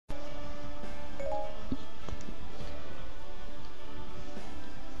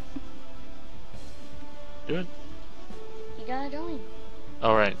Do it. You gotta join.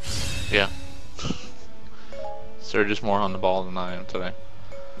 Oh, right. Yeah. Serge is more on the ball than I am today.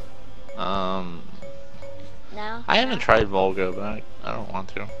 Now? I haven't tried Volga, but I don't want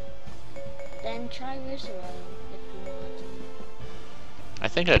to. Then try Rizzo if you want to. I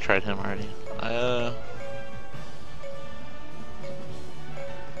think I tried him already. I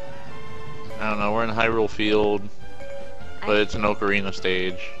don't know, we're in Hyrule Field, but it's an Ocarina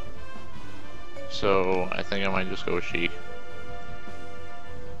stage. So I think I might just go with Sheik.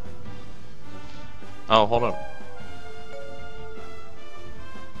 Oh, hold up.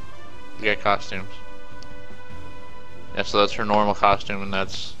 We got costumes. Yeah, so that's her normal costume, and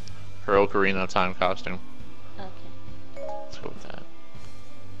that's her Ocarina of Time costume. Okay. Let's go with that.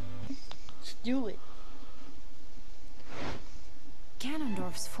 Let's do it.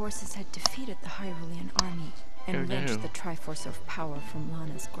 Ganondorf's forces had defeated the Hyrulean army and wrenched the Triforce of Power from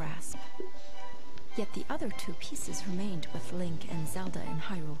Lana's grasp. Yet the other two pieces remained with Link and Zelda in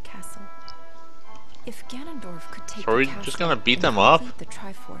Hyrule Castle. If Ganondorf could take So are we the castle just gonna beat and them up? complete the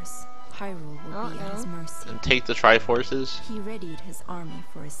Triforce, Hyrule would be at his mercy. And take the Triforces? He readied his army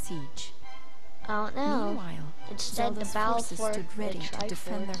for a siege. I don't know. Meanwhile, It said Zelda's the battle forces for stood ready the to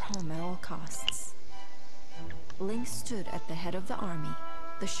defend their Triforce. home at all costs. Link stood at the head of the army,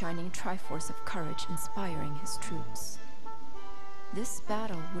 the shining Triforce of courage inspiring his troops. This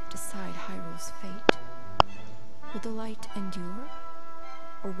battle would decide Hyrule's fate. Would the light endure,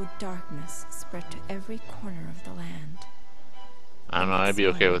 or would darkness spread to every corner of the land? I don't know, I'd be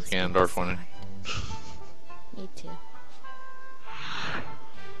okay with Ganondorf winning. Me too.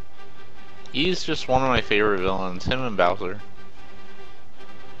 He's just one of my favorite villains, him and Bowser.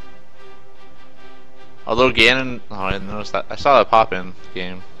 Although Ganon... Oh, I didn't notice that. I saw that pop in the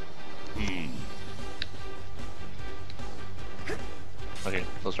game. Okay,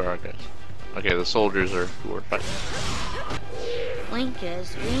 those are our guys. Okay, the soldiers are who are fighting. Link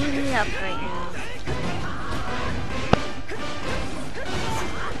is really up right now.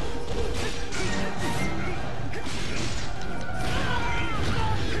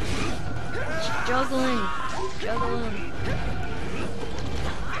 Juggling. Juggling.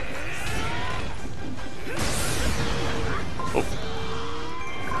 Oh.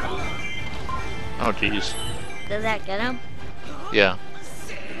 Oh, jeez. Did that get him? Yeah.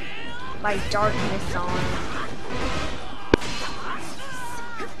 By darkness on him.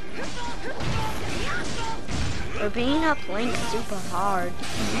 We're beating up Link super hard.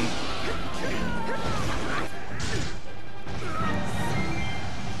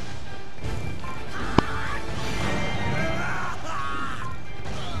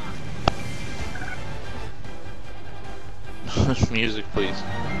 Music, please.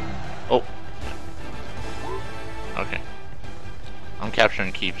 Oh. Okay. I'm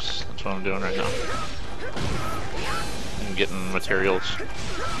capturing keeps. That's what I'm doing right now. I'm getting materials.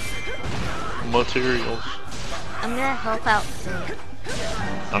 Materials. I'm gonna help out soon.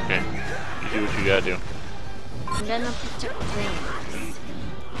 Okay. You do what you gotta do. I'm gonna protect Link.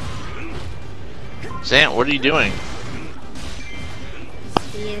 Zant, what are you doing?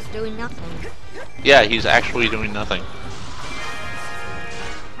 He is doing nothing. Yeah, he's actually doing nothing.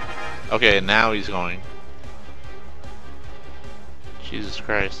 Okay, now he's going. Jesus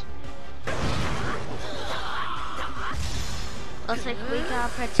Christ. Looks like we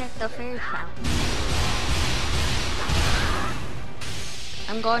gotta protect the fairy fountain.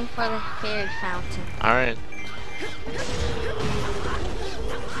 I'm going for the fairy fountain. Alright.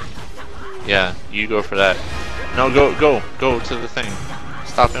 Yeah, you go for that. No, go to the thing.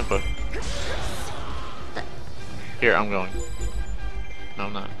 Stop input. Here, I'm going. No,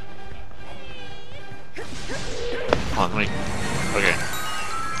 I'm not. Come on, wait. Okay.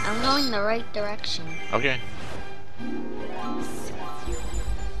 I'm going the right direction. Okay.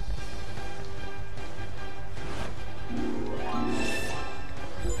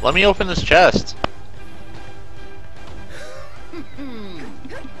 Let me open this chest.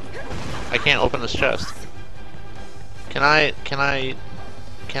 I can't open this chest. Can I?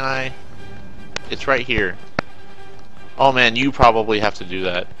 It's right here. Oh man, you probably have to do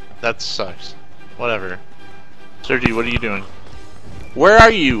that. That sucks. Whatever. Sergi, what are you doing? Where are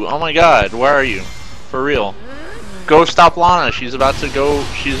you? Oh my god, where are you? For real. Go stop Lana. She's about to go.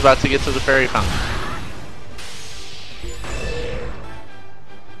 She's about to get to the fairy fountain.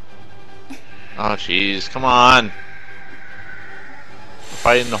 Oh jeez, come on. We're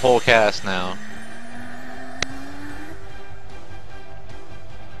fighting the whole cast now.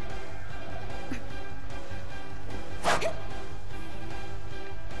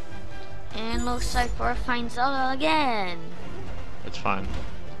 And looks like we're finding Zelda again. It's fine.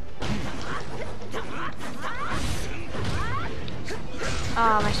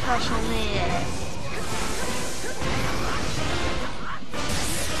 Oh, my special made it.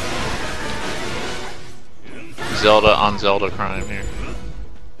 Zelda on Zelda crime here.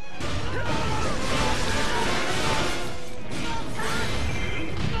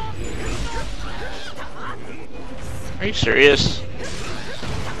 Are you serious?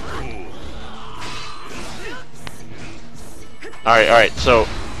 Alright, so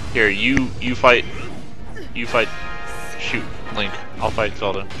here, you fight shoot, Link. I'll fight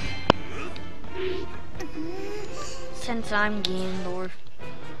Zelda. Since I'm Ganondorf,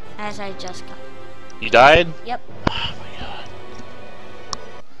 as I just got. You died? Yep. Oh my god.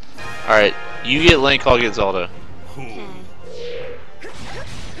 Alright, you get Link, I'll get Zelda. Okay.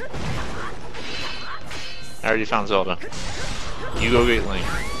 I already found Zelda. You go get Link.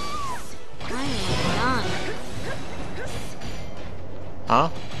 I am done. Huh?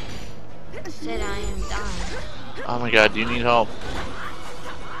 I said I am done. Oh my god, do you need help?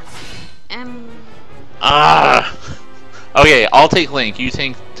 Ah. Okay, I'll take Link, you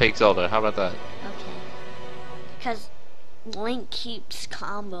take Zelda. How about that? Okay. Because Link keeps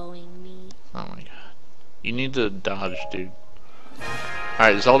comboing me. Oh my god. You need to dodge, dude.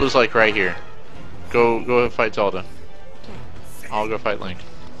 Alright, Zelda's like right here. Go fight Zelda. Okay. I'll go fight Link.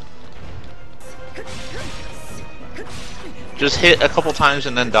 Just hit a couple times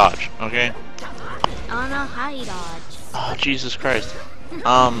and then dodge, okay? I don't know how you dodge. Oh, Jesus Christ.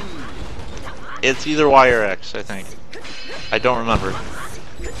 It's either Y or X, I think. I don't remember.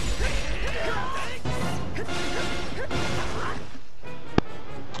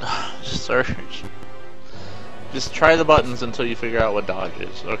 Serge. Just try the buttons until you figure out what dodge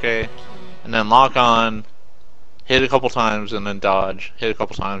is, okay? And then lock on, hit a couple times and then dodge, hit a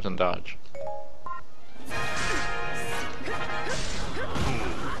couple times and dodge.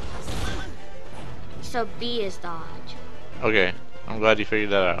 So B is dodge. Okay, I'm glad you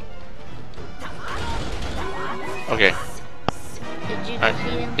figured that out. Okay. Did you Alright.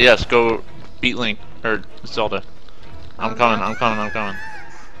 defeat him? Yes, go beat Link, or Zelda. I'm coming. I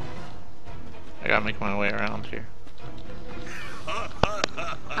gotta make my way around here.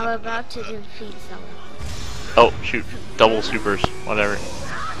 I'm about to defeat someone. Oh, shoot. Double supers. Whatever.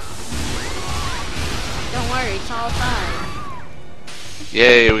 Don't worry, it's all fine.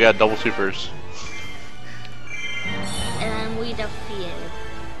 Yay, we got double supers. And then we defeated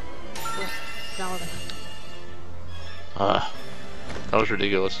with Zelda. That was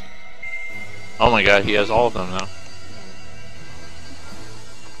ridiculous. Oh my god, he has all of them now.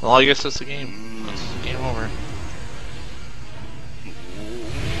 Well, I guess that's the game. That's game over.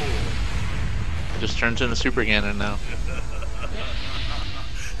 Just turns into Super Ganon now.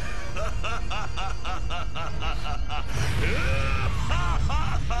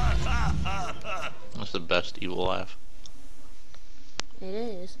 That's the best evil laugh. It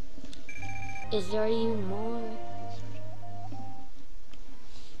is. Is there even more?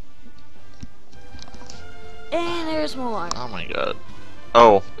 And there's more. Oh my god.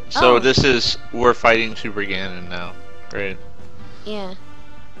 Oh, so Oh. this is, we're fighting Super Ganon now. Great. Yeah.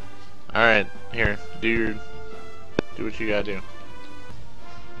 Alright, here, do what you gotta do.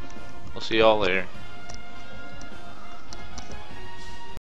 I'll see y'all later.